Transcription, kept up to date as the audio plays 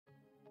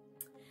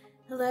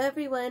Hello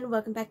everyone,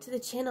 welcome back to the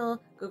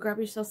channel. Go grab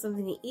yourself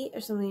something to eat or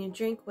something to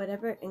drink,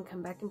 whatever, and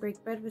come back and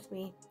break bread with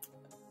me.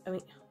 I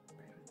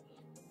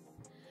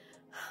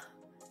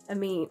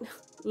mean,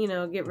 you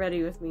know, get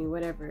ready with me,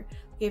 whatever.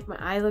 Okay, if my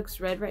eye looks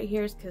red right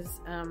here, it's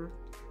because I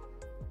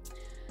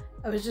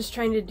was just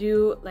trying to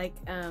do like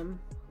a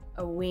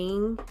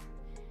wing,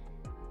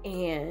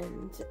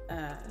 and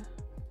I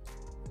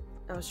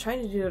was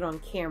trying to do it on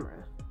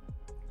camera.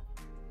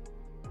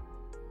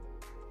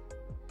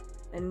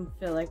 I didn't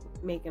feel like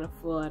making a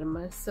fool out of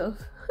myself.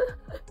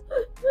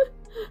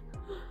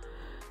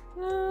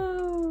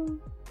 Oh.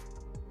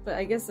 But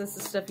I guess that's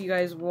the stuff you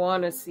guys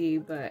want to see,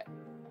 but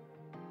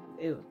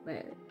it was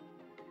bad.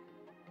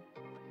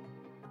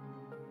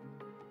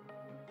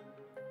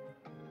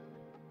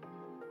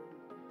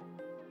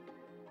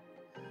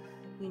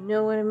 You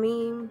know what I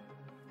mean?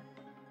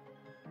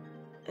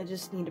 I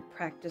just need to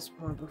practice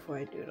more before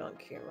I do it on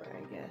camera,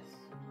 I guess.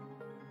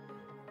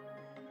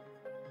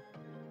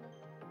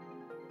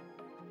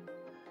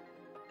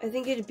 I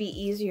think it'd be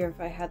easier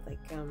if I had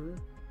like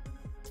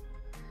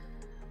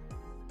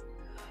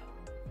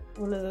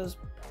one of those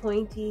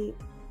pointy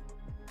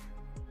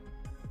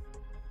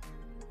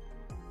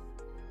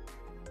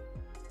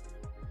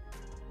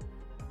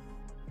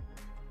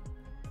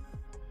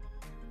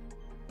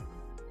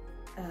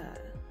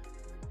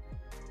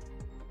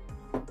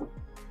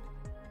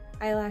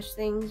eyelash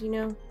things, you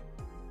know?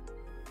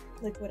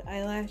 Liquid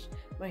eyelash.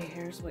 My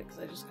hair's wet because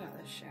I just got out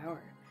of the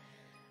shower.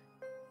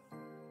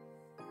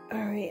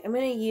 Alright, I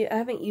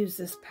haven't used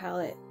this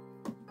palette.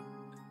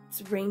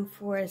 It's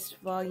Rainforest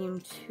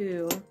Volume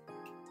 2.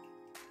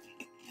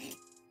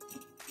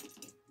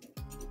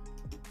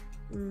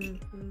 Oh man,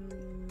 I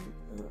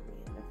forgot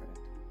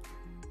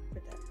to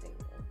put that thing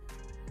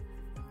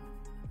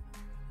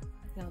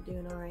on. Y'all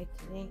doing alright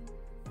today?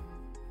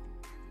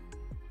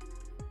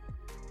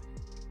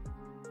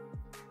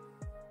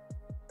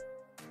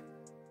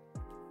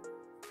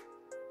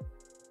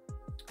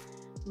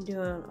 I'm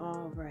doing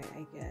alright,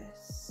 I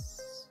guess.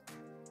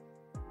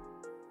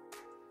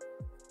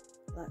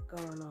 A lot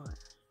going on.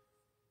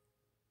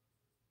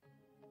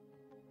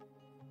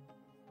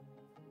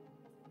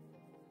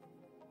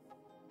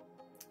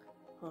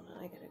 Hold on,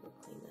 I gotta go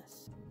clean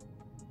this.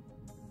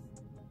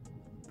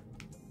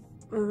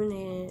 I'm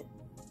gonna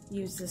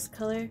use this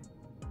color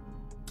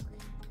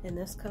and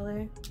this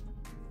color.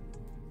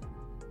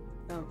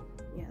 Oh,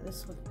 yeah, this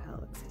is what the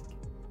palette looks like.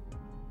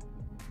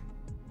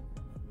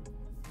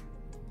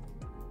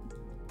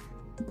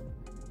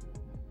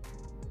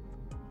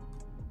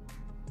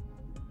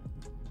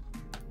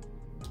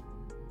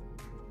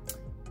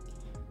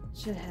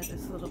 Should have had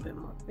this a little bit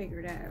more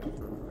figured out.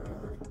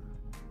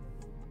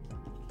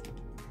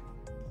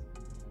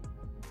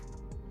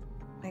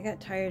 I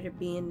got tired of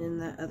being in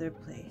that other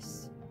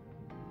place.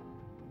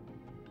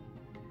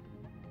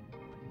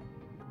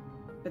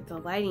 But the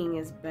lighting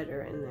is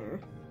better in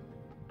there.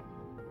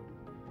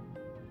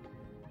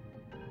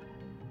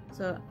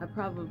 So I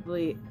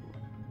probably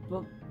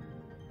will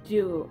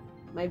do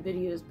my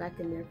videos back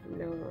in there from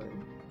now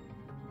on.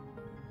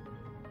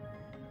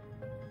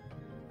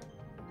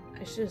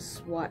 I should have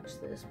swatched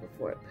this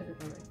before I put it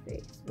on my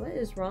face. What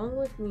is wrong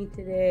with me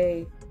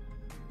today?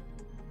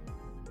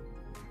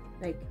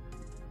 Like,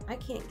 I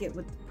can't get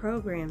with the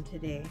program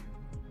today.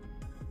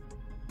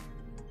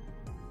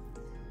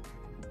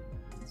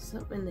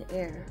 Something in the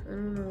air. I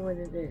don't know what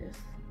it is.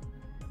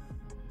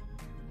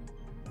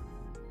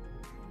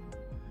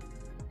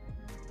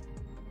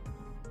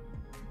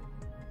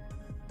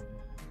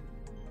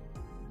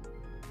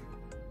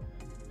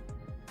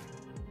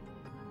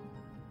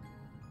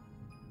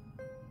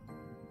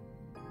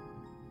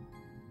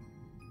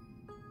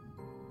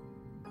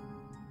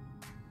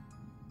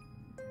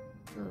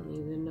 I don't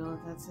even know if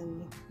that's in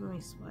me. Let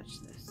me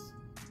swatch this.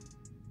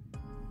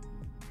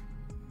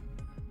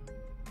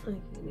 I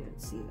can't even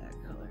see that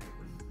color.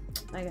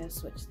 I gotta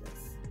switch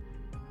this.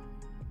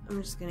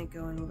 I'm just gonna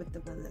go in with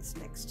the one that's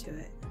next to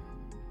it.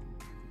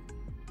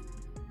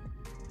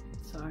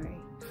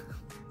 Sorry.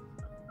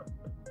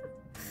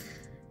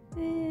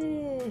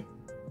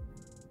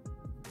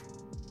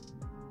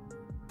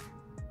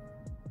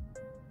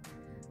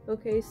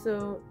 Okay,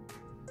 so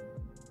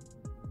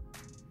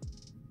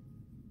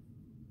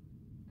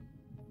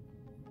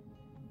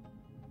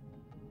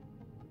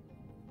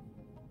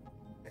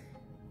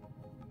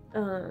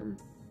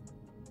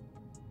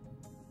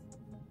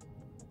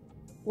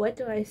what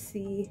do I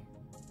see,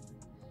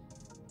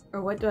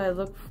 or what do I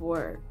look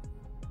for,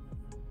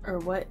 or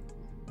what,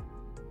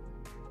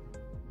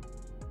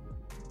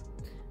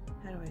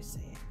 how do I say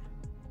it?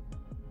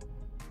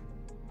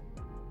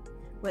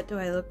 What do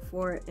I look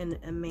for in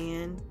a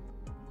man?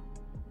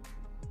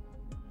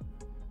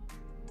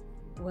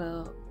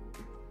 Well,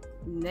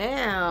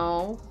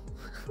 now,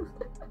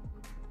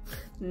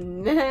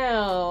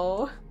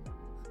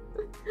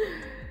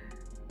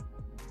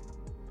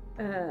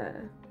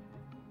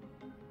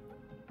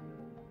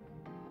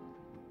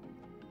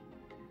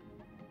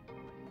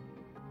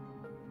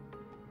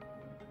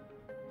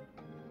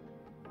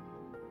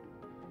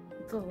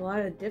 it's a lot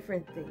of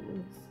different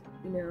things.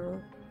 you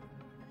know?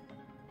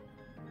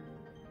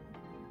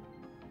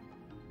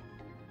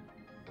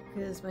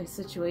 Because my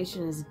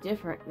situation is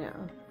different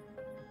now.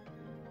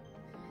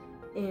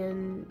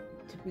 And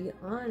to be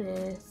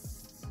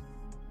honest,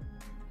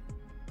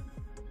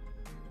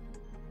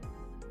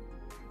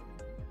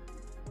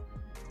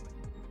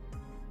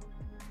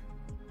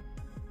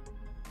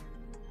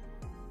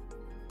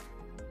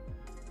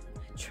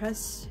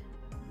 trust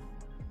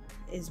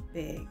is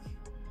big.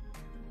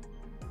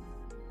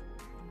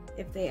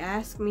 If they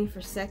ask me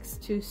for sex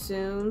too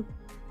soon,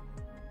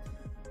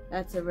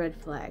 that's a red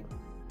flag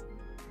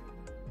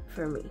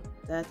for me.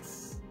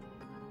 That's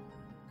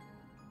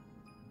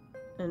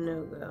a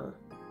no-go.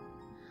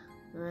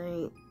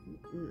 Right?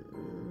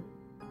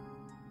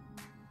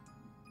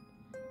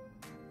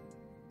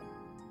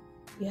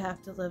 You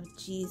have to love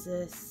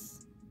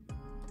Jesus.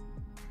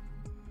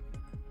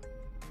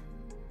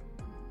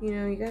 You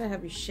know, you gotta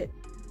have your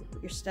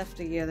stuff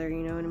together,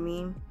 you know what I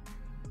mean?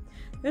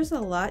 There's a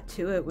lot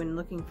to it when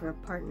looking for a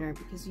partner,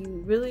 because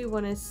you really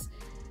want to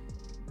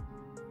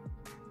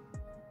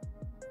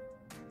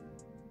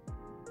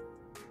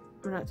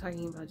we're not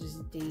talking about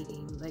just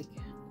dating, like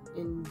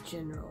in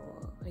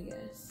general, I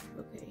guess.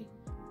 Okay.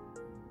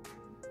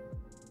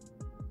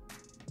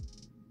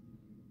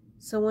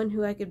 Someone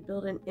who I could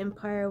build an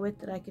empire with,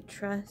 that I could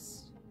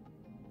trust,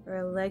 or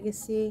a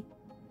legacy.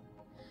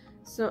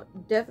 So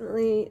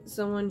definitely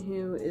someone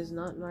who is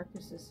not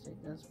narcissistic,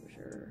 that's for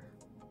sure.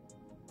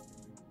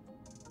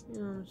 You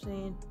know what I'm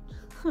saying?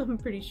 I'm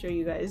pretty sure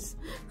you guys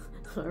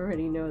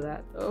already know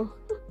that though.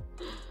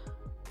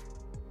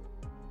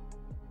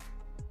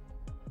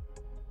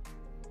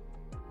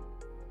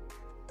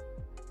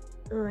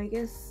 I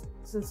guess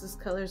since this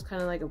color is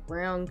kind of like a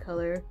brown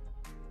color,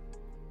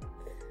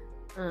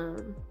 I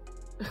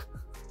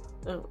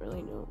don't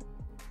really know.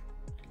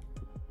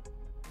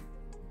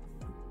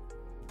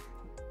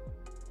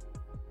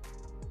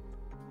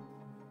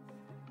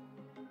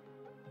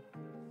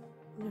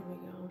 There we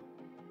go.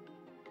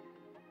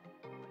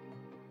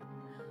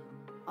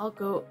 I'll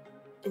go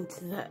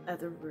into that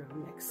other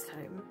room next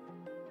time.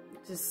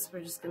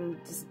 We're just gonna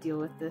deal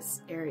with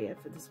this area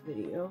for this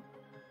video.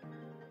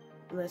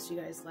 Unless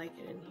you guys like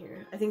it in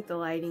here. I think the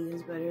lighting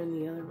is better in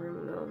the other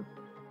room though.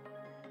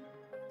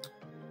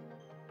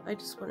 I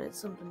just wanted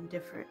something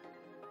different.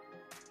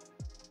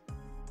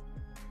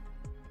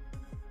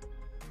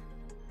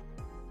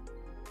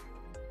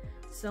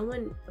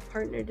 Someone, a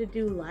partner to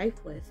do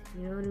life with,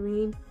 you know what I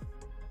mean?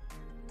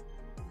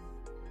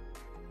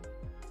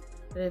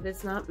 But if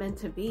it's not meant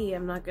to be,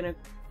 I'm not gonna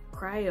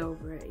cry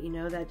over it, you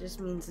know? That just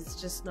means it's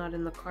just not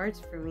in the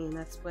cards for me, and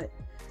that's what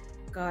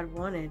God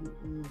wanted.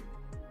 And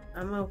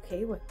I'm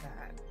okay with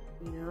that,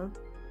 you know?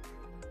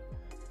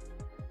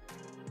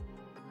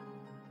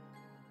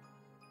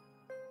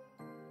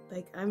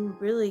 Like, I'm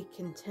really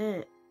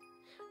content.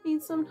 I mean,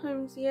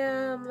 sometimes,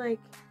 yeah, I'm like,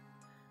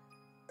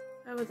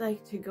 I would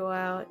like to go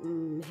out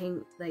and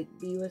hang, like,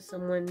 be with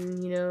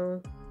someone, you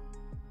know?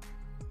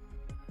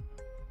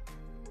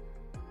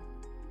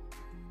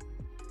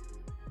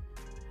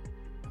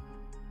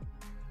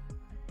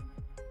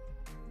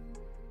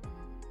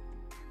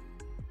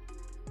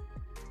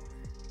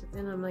 But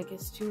then I'm like,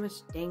 it's too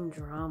much dang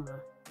drama.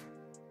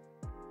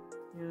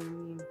 You know what I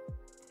mean?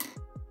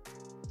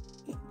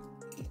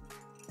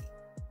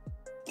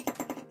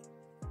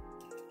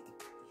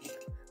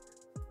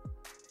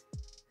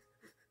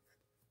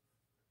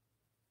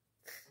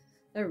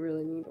 I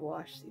really need to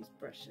wash these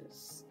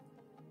brushes.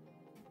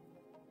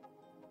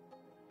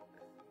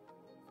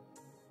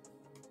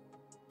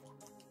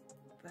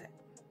 But,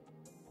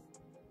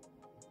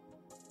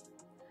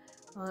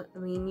 I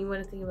mean, you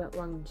want to think about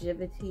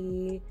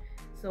longevity,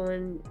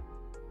 someone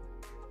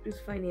who's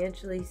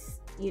financially,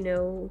 you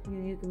know,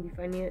 who you can be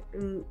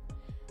in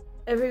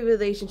every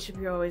relationship,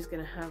 you're always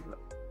going to have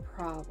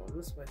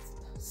problems with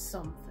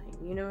something,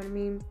 you know what I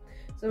mean?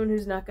 Someone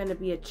who's not going to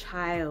be a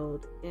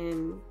child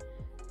and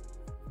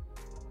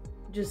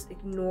just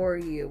ignore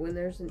you when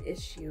there's an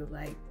issue.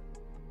 Like,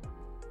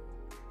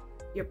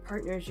 your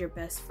partner's your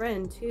best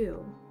friend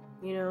too,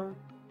 you know?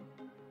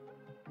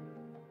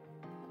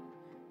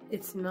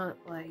 It's not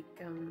like,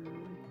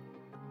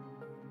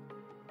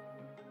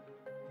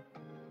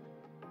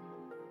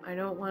 I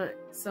don't want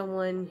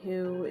someone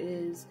who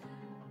is,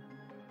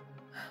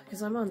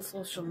 because I'm on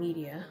social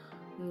media,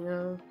 you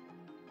know,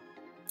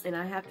 and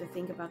I have to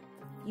think about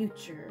the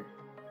future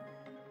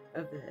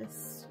of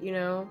this, you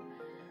know?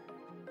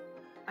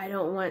 I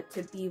don't want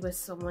to be with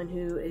someone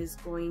who is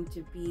going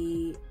to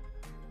be,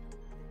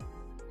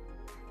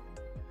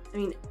 I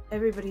mean,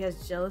 everybody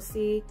has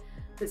jealousy,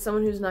 but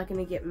someone who's not going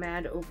to get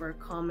mad over a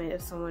comment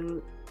if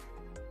someone,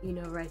 you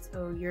know, writes,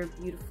 oh, you're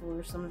beautiful,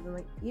 or something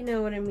like, you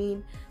know what I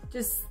mean?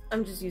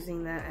 I'm just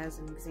using that as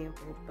an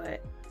example,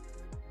 but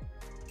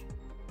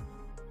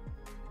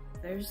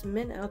there's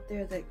men out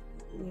there that,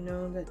 you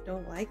know, that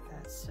don't like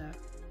that stuff.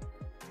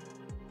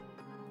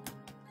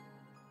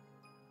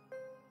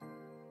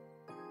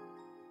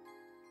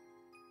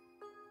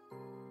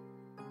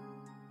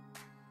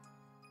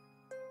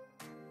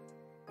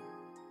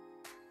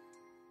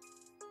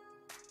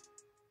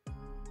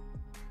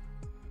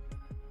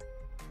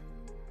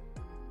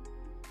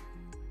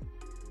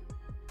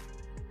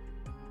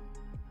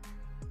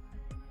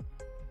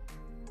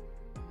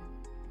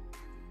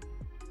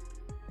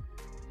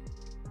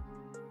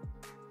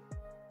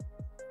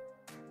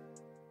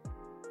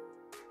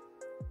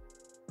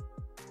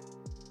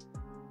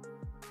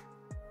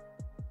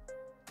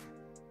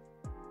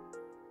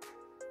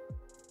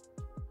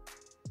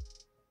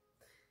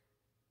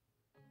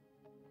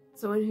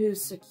 Someone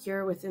who's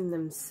secure within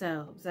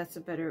themselves. That's a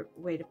better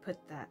way to put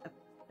that,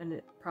 a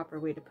proper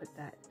way to put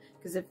that.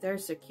 Because if they're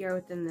secure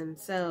within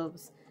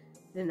themselves,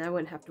 then I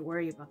wouldn't have to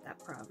worry about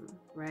that problem,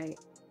 right?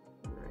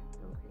 Right,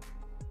 okay.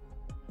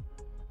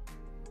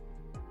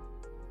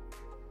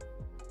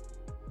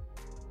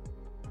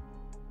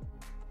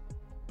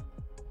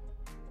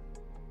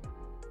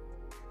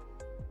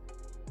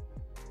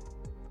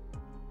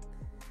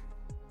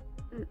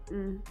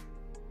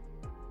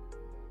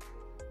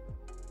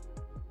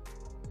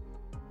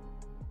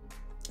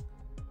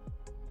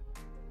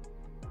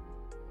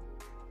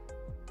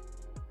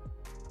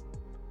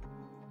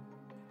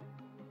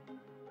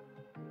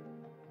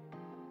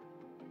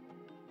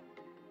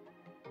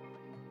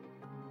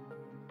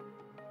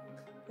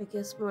 I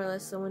guess more or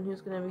less someone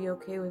who's gonna be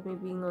okay with me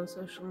being on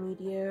social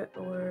media,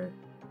 or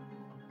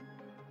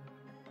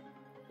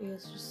I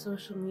guess just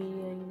social media,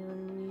 you know what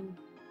I mean?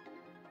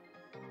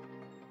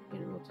 I'm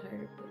getting a little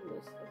tired of putting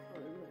this stuff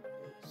on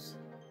my face.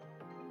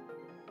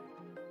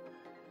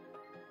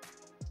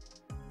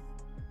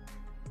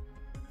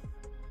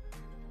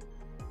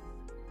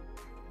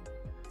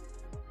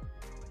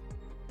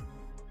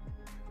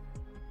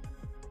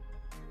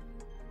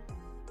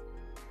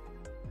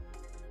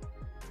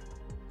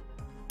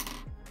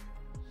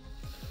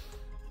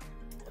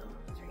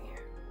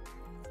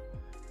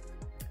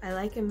 I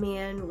like a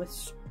man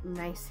with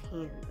nice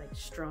hands, like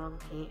strong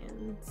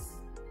hands.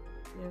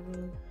 You know what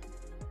I mean?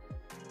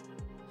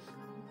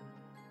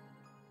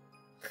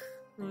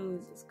 I'm gonna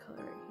use this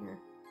color right here.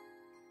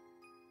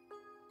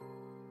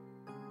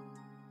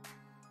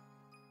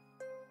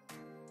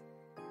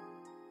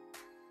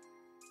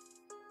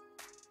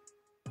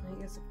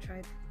 I guess I've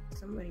tried,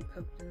 somebody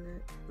poked in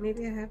that.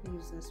 Maybe I have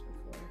used this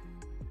before.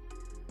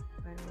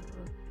 I don't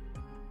know.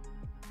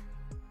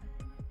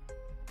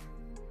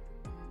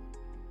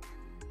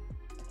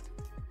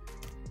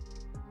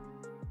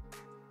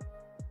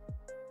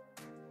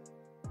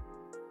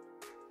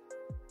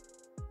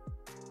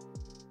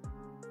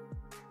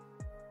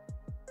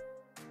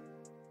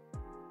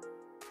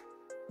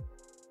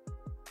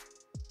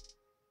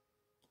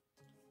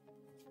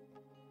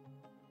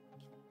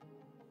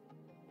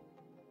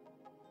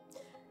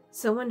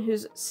 Someone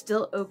who's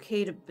still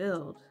okay to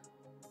build,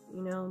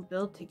 you know,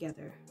 build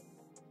together.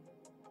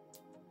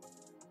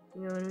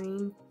 You know what I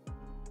mean?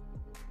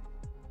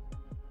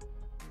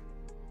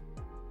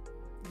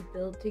 You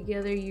build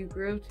together, you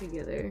grow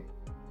together.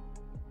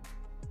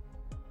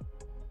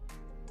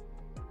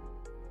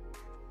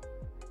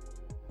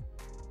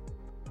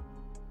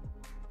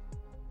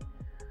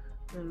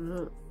 I don't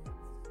know.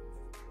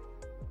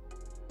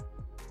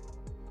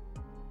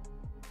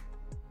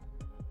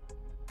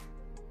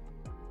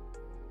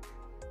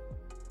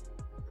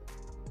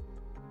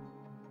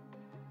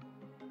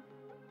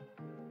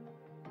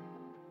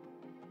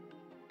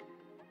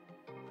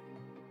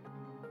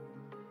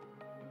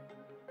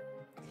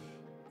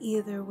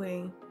 Either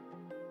way,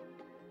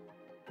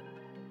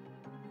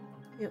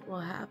 it will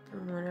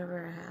happen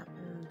whenever it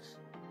happens.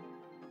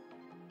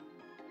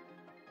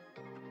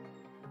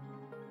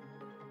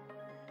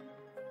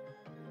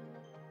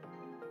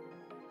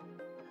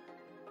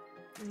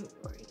 I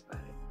ain't worried about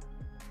it.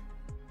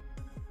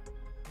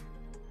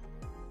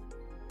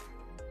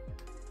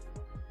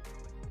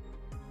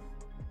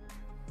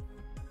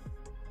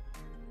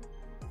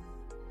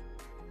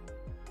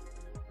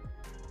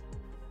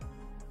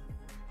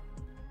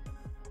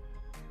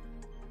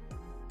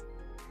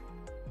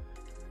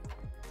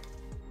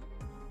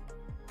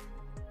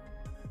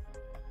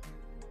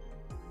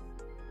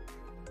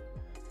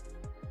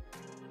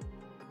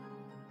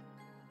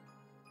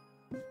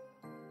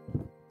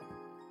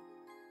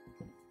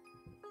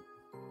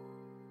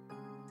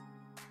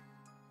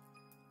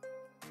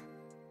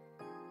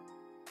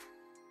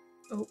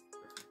 Oh,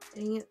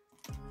 dang it.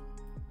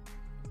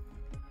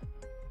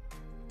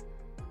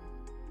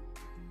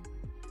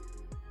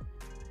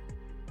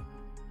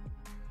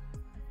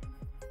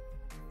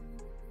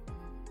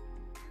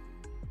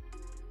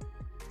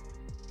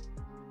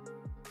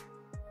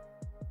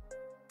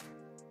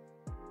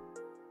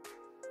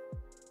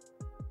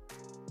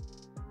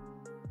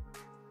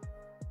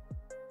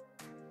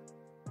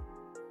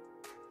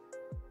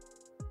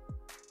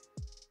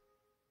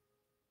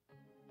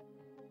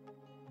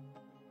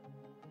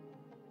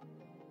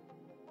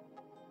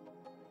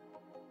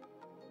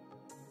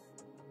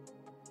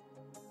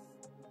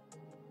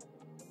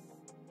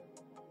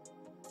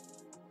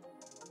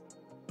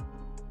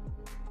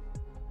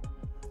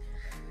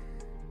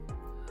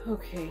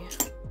 Okay.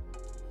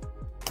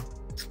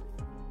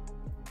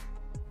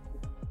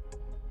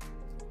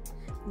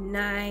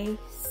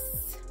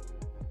 Nice.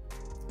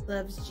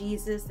 Loves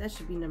Jesus. That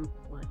should be number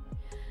one.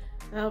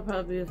 That'll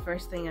probably be the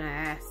first thing I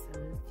ask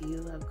them is, do you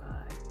love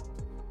God?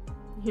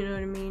 You know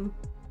what I mean?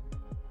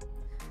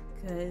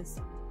 Because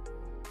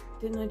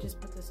didn't I just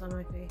put this on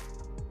my face?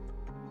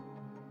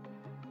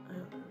 I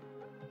don't know.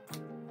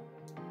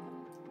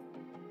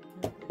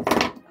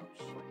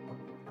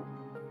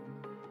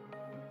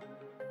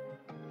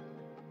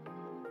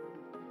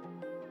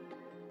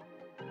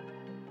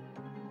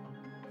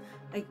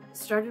 I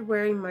started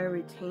wearing my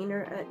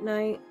retainer at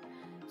night,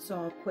 so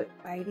I'll quit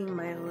biting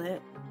my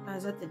lip. I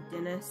was at the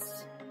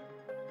dentist.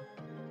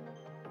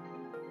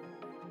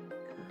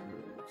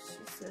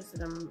 She says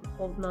that I'm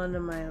holding on to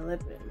my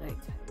lip at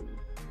nighttime.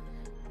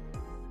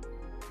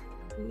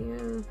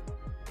 Yeah,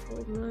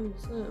 holding on to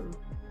some.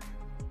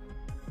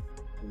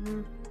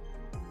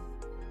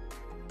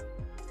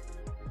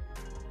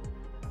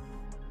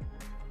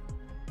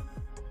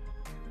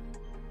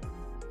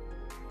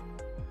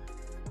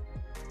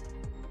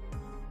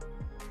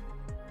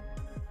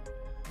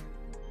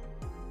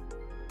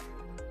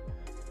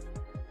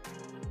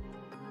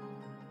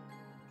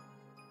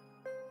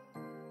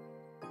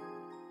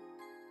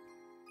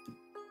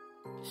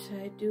 Should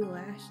I do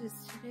lashes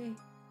today?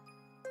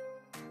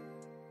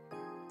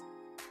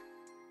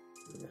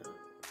 No.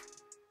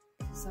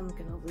 Because I'm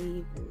gonna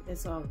leave and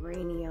it's all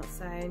rainy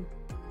outside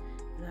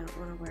and I don't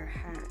want to wear a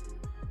hat.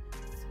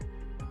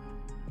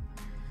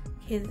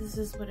 Okay, this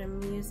is what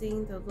I'm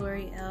using, the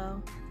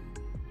L'Oreal.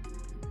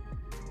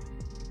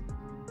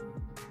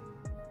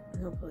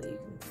 Hopefully you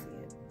can see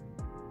it.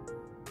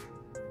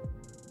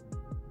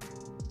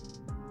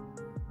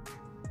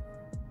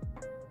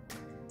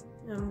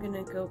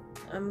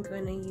 I'm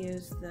gonna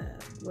use the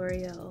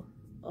L'Oreal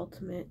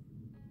Ultimate,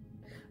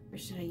 or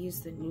should I use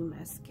the new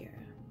mascara?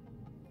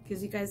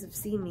 Because you guys have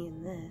seen me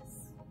in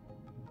this.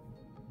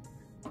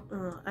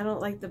 I don't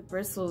like the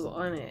bristles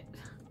on it,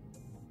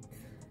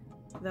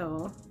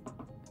 though,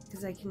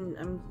 because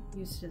I'm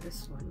used to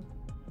this one.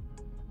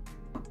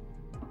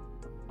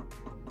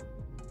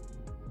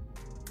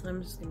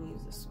 I'm just gonna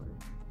use this one.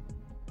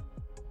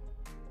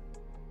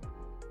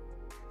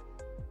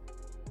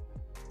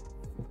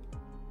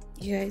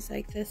 You guys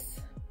like this?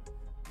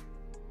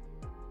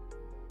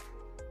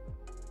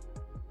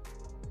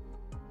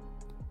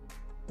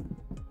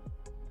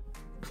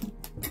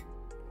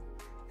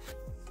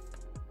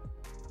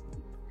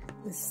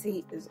 The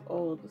seat is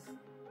old.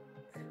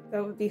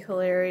 That would be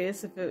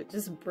hilarious if it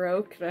just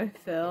broke and I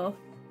fell.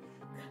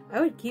 I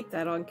would keep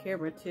that on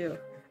camera too.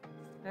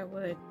 I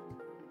would.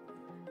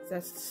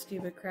 That's the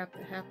stupid crap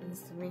that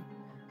happens to me.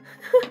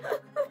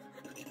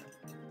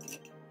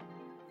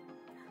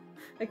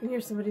 I can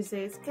hear somebody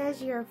say, it's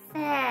because you're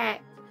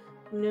fat.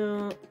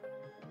 No.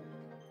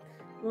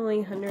 I'm only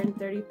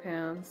 130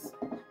 pounds.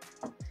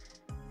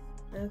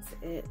 That's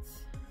it.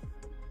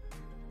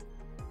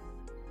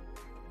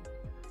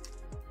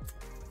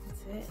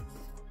 That's it.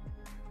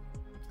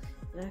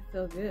 And I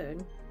feel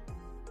good.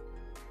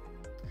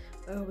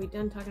 Oh, are we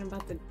done talking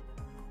about the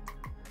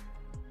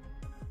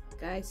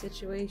guy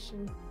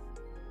situation?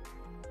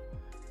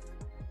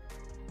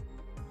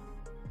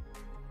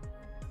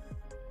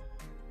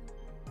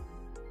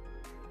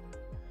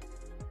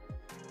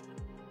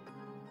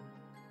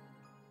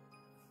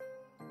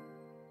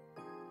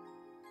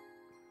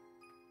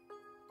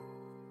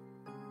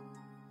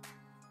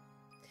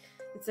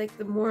 It's like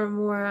the more and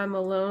more I'm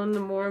alone, the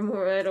more and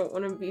more I don't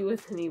want to be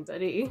with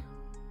anybody.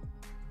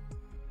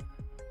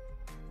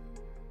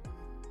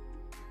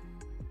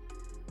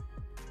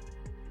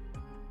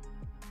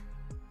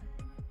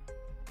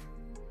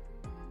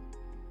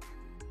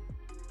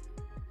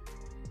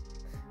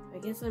 I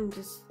guess I'm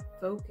just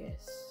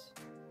focused.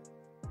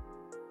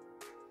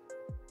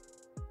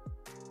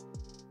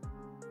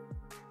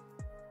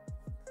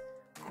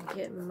 I'm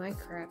getting my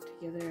crap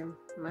together in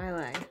my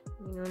life.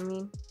 You know what I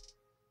mean?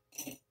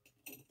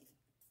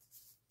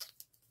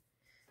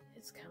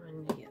 It's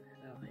coming together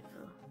though, I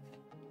know.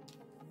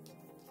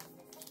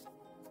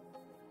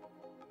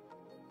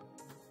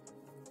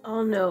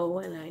 I'll know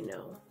when I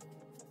know.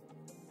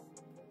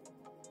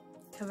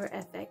 Cover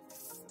FX.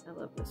 I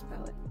love this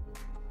palette.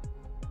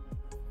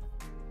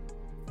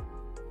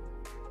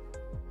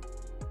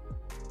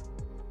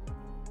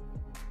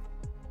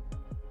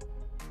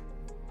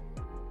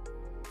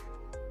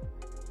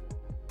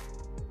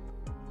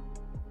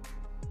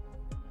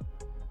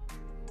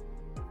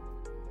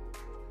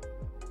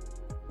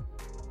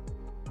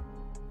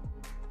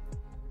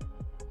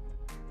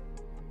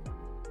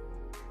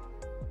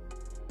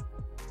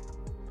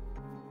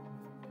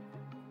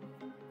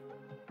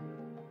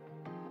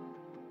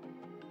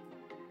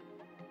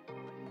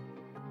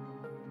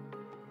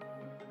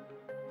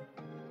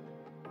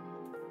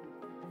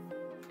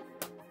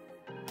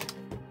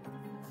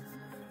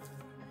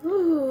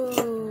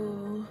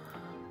 Ooh.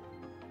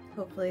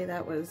 Hopefully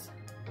that was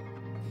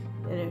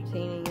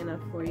entertaining enough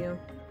for you.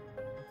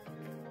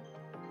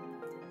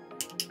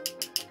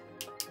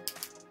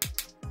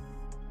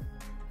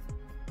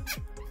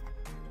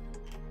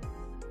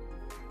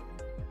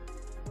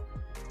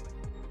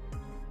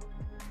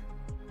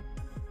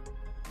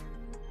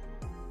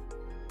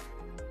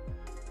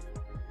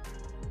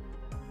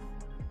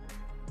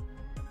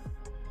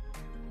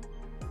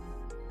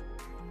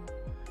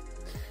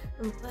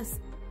 And plus,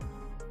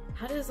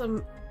 how does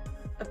a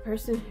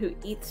person who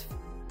eats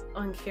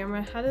on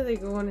camera, how do they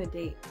go on a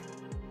date?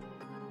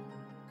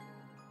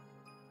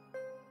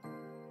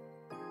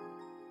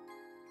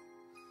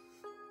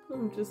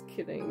 I'm just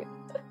kidding.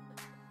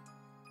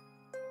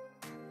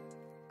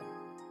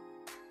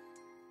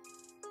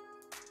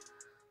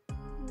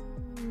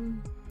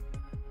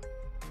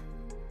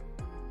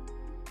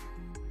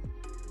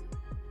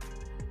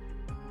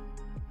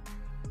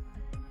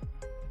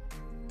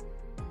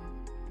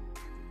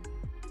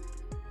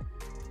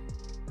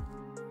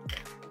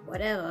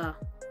 whatever.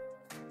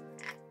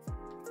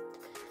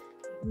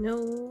 You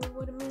know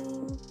what I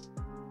mean?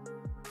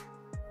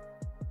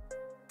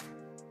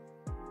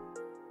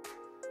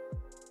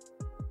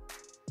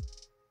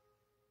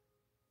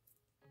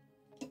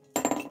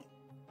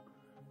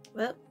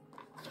 Well,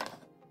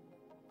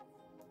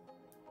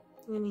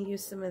 I'm going to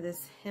use some of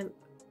this hemp.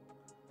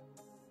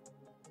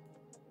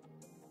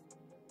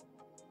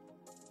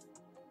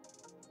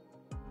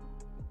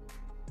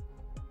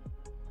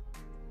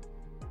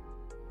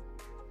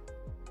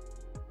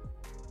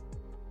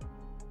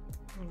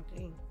 Oh,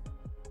 dang.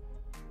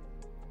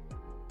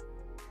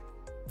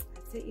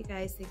 That's it, you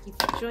guys. Thank you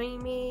for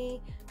joining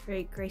me.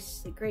 Very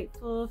graciously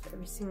grateful for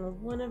every single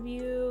one of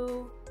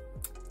you.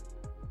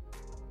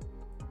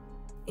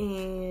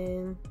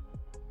 And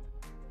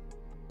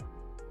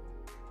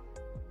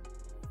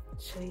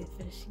show you the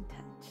finishing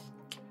touch.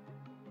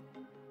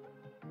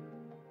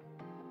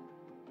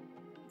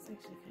 It's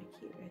actually kind of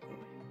cute right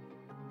there.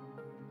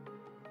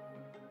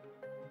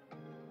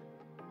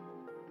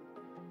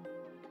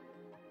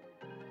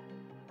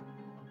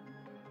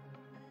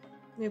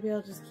 Maybe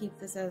I'll just keep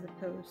this as a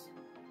pose.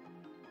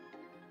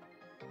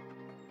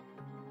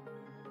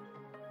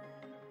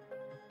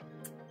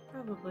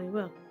 Probably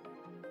will.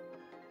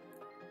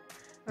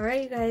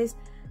 Alright, you guys.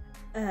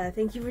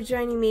 Thank you for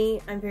joining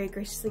me. I'm very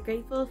graciously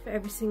grateful for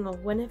every single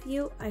one of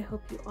you. I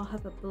hope you all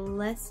have a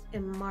blessed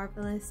and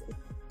marvelous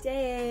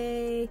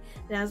day.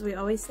 And as we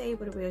always say,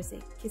 what do we always say?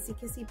 Kissy,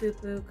 kissy, boo,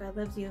 boo. God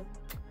loves you.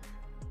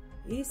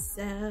 Peace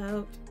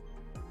out.